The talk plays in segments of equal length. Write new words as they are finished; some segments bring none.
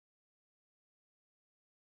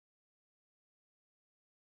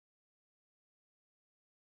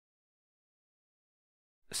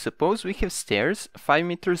Suppose we have stairs 5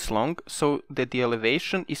 meters long so that the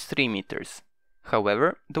elevation is 3 meters.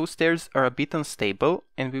 However, those stairs are a bit unstable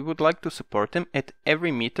and we would like to support them at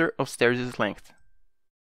every meter of stairs' length.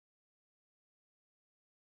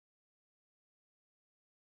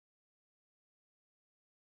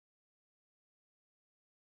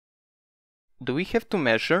 Do we have to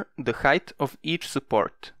measure the height of each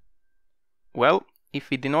support? Well, if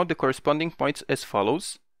we denote the corresponding points as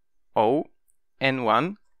follows: O,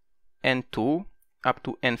 N1, N2 up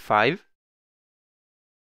to N5,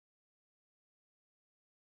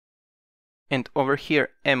 and over here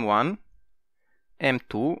M1,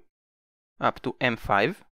 M2 up to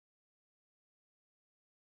M5,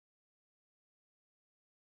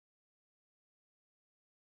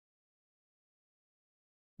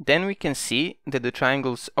 then we can see that the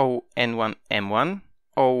triangles O, N1, M1,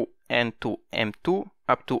 O, N2, M2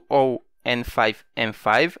 up to O, N5,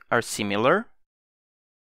 M5 are similar.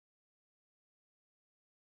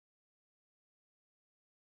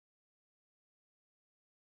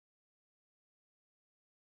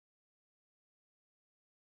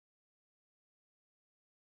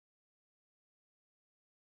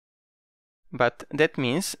 But that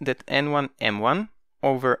means that N1, M1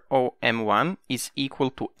 over O, M1 is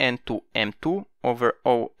equal to N2, M2 over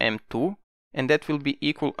O, M2, and that will be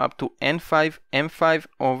equal up to N5, M5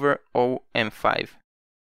 over O, M5.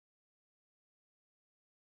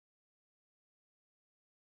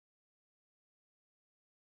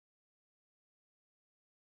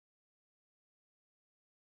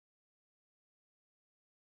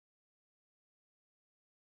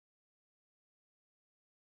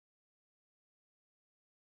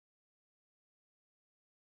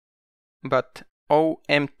 But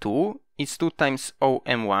OM2 is 2 times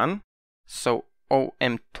OM1, so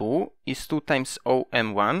OM2 is 2 times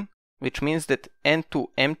OM1, which means that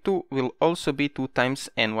N2M2 will also be 2 times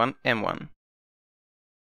N1M1.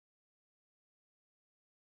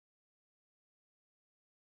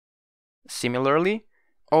 Similarly,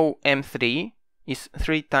 OM3 is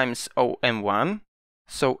 3 times OM1,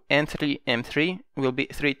 so N3M3 will be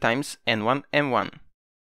 3 times N1M1.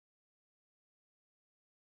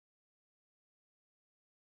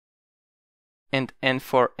 And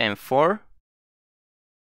N4M4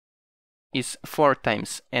 is 4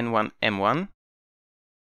 times N1M1,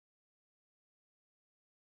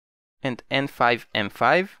 and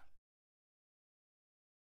N5M5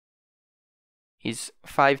 is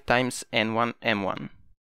 5 times N1M1.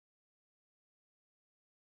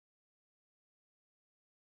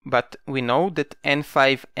 But we know that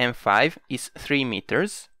N5M5 is 3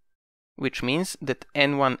 meters, which means that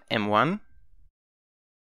N1M1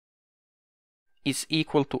 is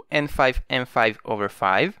equal to N5M5 over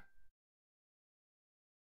 5,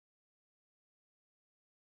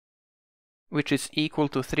 which is equal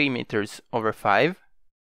to 3 meters over 5,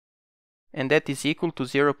 and that is equal to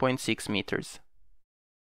 0.6 meters.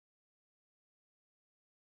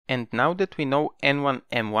 And now that we know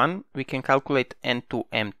N1M1, we can calculate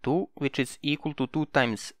N2M2, which is equal to 2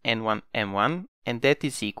 times N1M1, and that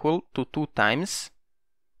is equal to 2 times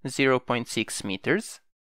 0.6 meters,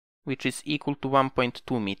 which is equal to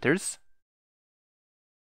 1.2 meters.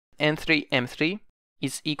 N3M3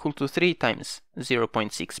 is equal to 3 times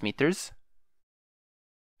 0.6 meters,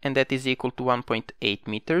 and that is equal to 1.8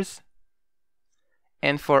 meters.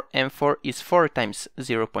 N4M4 is 4 times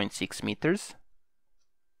 0.6 meters,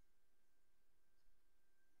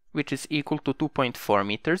 which is equal to 2.4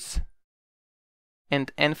 meters.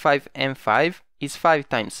 And N5M5 is 5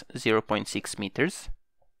 times 0.6 meters,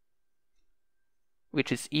 which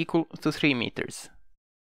is equal to 3 meters.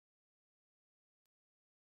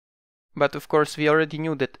 But of course we already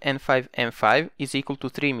knew that N5M5 is equal to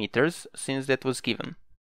 3 meters since that was given.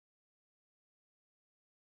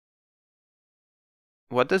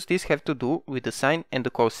 What does this have to do with the sine and the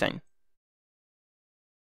cosine?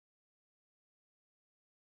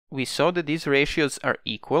 We saw that these ratios are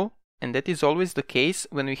equal, and that is always the case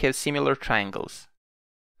when we have similar triangles.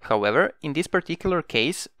 However, in this particular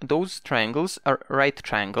case, those triangles are right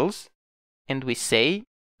triangles, and we say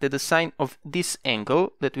that the sine of this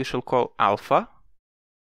angle, that we shall call alpha,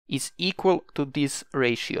 is equal to these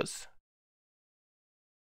ratios.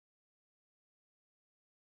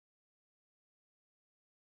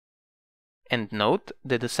 And note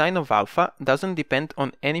that the sine of alpha doesn't depend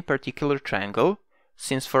on any particular triangle,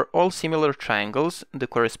 since for all similar triangles, the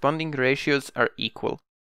corresponding ratios are equal.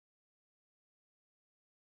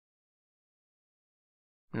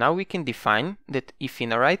 Now we can define that if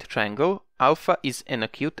in a right triangle alpha is an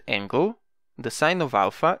acute angle, the sine of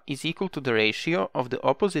alpha is equal to the ratio of the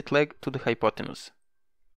opposite leg to the hypotenuse.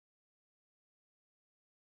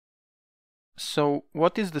 So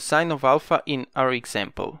what is the sine of alpha in our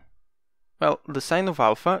example? Well, the sine of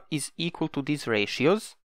alpha is equal to these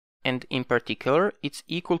ratios, and in particular it's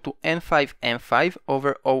equal to n5 m5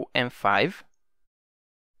 over O m5.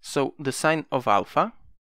 So the sine of alpha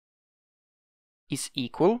is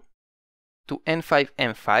equal to n5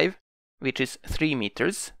 m5, which is 3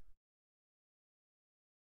 meters,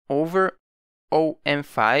 over O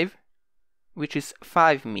m5, which is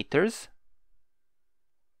 5 meters,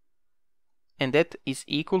 and that is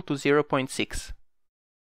equal to 0.6.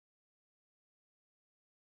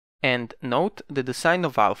 And note that the sine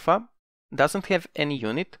of alpha doesn't have any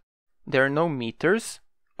unit, there are no meters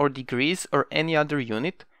or degrees or any other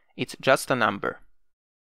unit, it's just a number.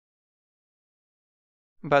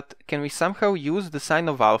 But can we somehow use the sine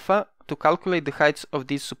of alpha to calculate the heights of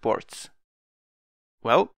these supports?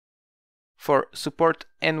 Well, for support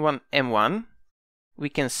n1, m1, we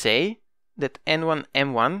can say that n1,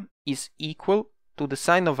 m1 is equal to the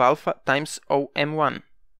sine of alpha times O m1.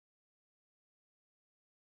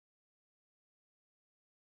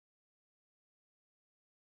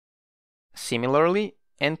 Similarly,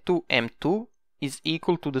 n2, m2 is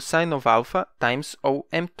equal to the sine of alpha times O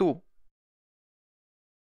m2.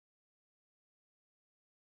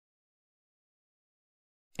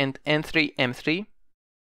 And n3, m3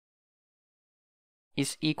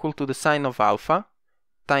 is equal to the sine of alpha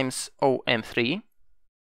times O m3.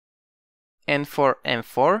 n4,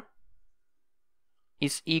 m4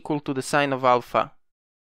 is equal to the sine of alpha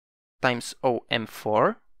times O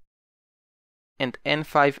m4. And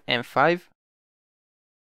n5, m5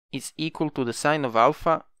 is equal to the sine of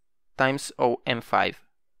alpha times O m5.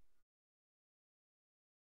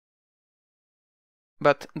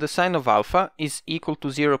 But the sine of alpha is equal to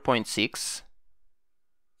 0.6,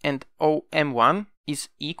 and O m1 is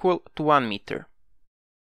equal to 1 meter.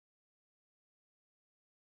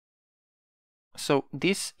 So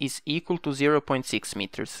this is equal to 0.6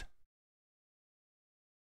 meters.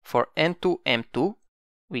 For n2, m2,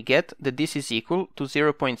 we get that this is equal to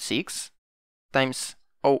 0.6 times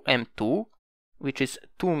O m2, which is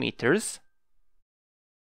 2 meters,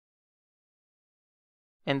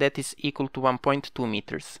 and that is equal to 1.2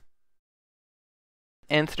 meters.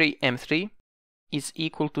 n3, m3 is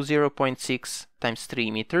equal to 0.6 times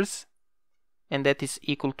 3 meters, and that is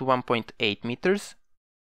equal to 1.8 meters.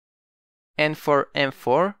 n4,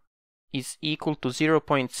 m4 is equal to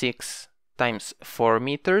 0.6 times 4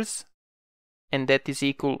 meters, and that is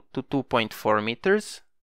equal to 2.4 meters.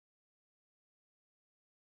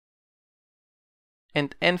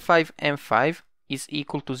 And n5, m5 is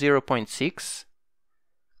equal to 0.6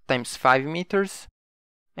 times 5 meters,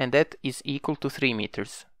 and that is equal to 3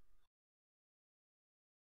 meters.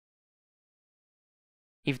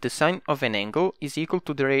 If the sine of an angle is equal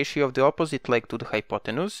to the ratio of the opposite leg to the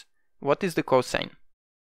hypotenuse, what is the cosine?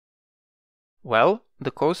 Well, the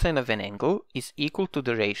cosine of an angle is equal to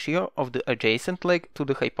the ratio of the adjacent leg to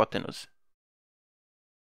the hypotenuse.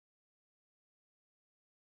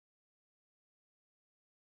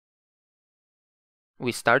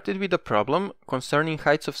 We started with a problem concerning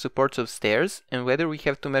heights of supports of stairs and whether we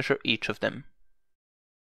have to measure each of them.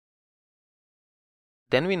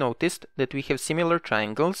 Then we noticed that we have similar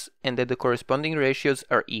triangles and that the corresponding ratios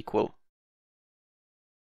are equal.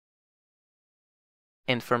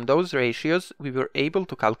 And from those ratios we were able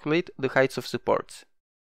to calculate the heights of supports.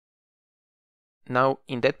 Now,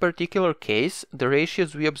 in that particular case, the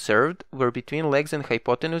ratios we observed were between legs and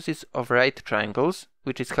hypotenuses of right triangles,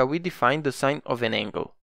 which is how we define the sine of an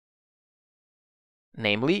angle,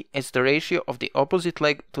 namely as the ratio of the opposite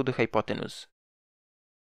leg to the hypotenuse.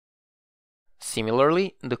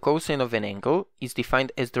 Similarly, the cosine of an angle is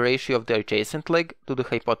defined as the ratio of the adjacent leg to the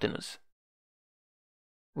hypotenuse.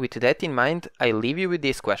 With that in mind, I leave you with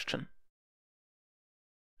this question.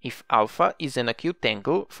 If alpha is an acute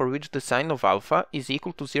angle for which the sine of alpha is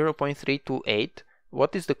equal to 0.328,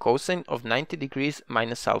 what is the cosine of 90 degrees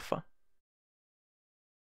minus alpha?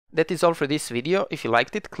 That is all for this video. If you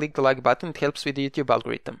liked it, click the like button, it helps with the YouTube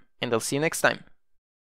algorithm. And I'll see you next time.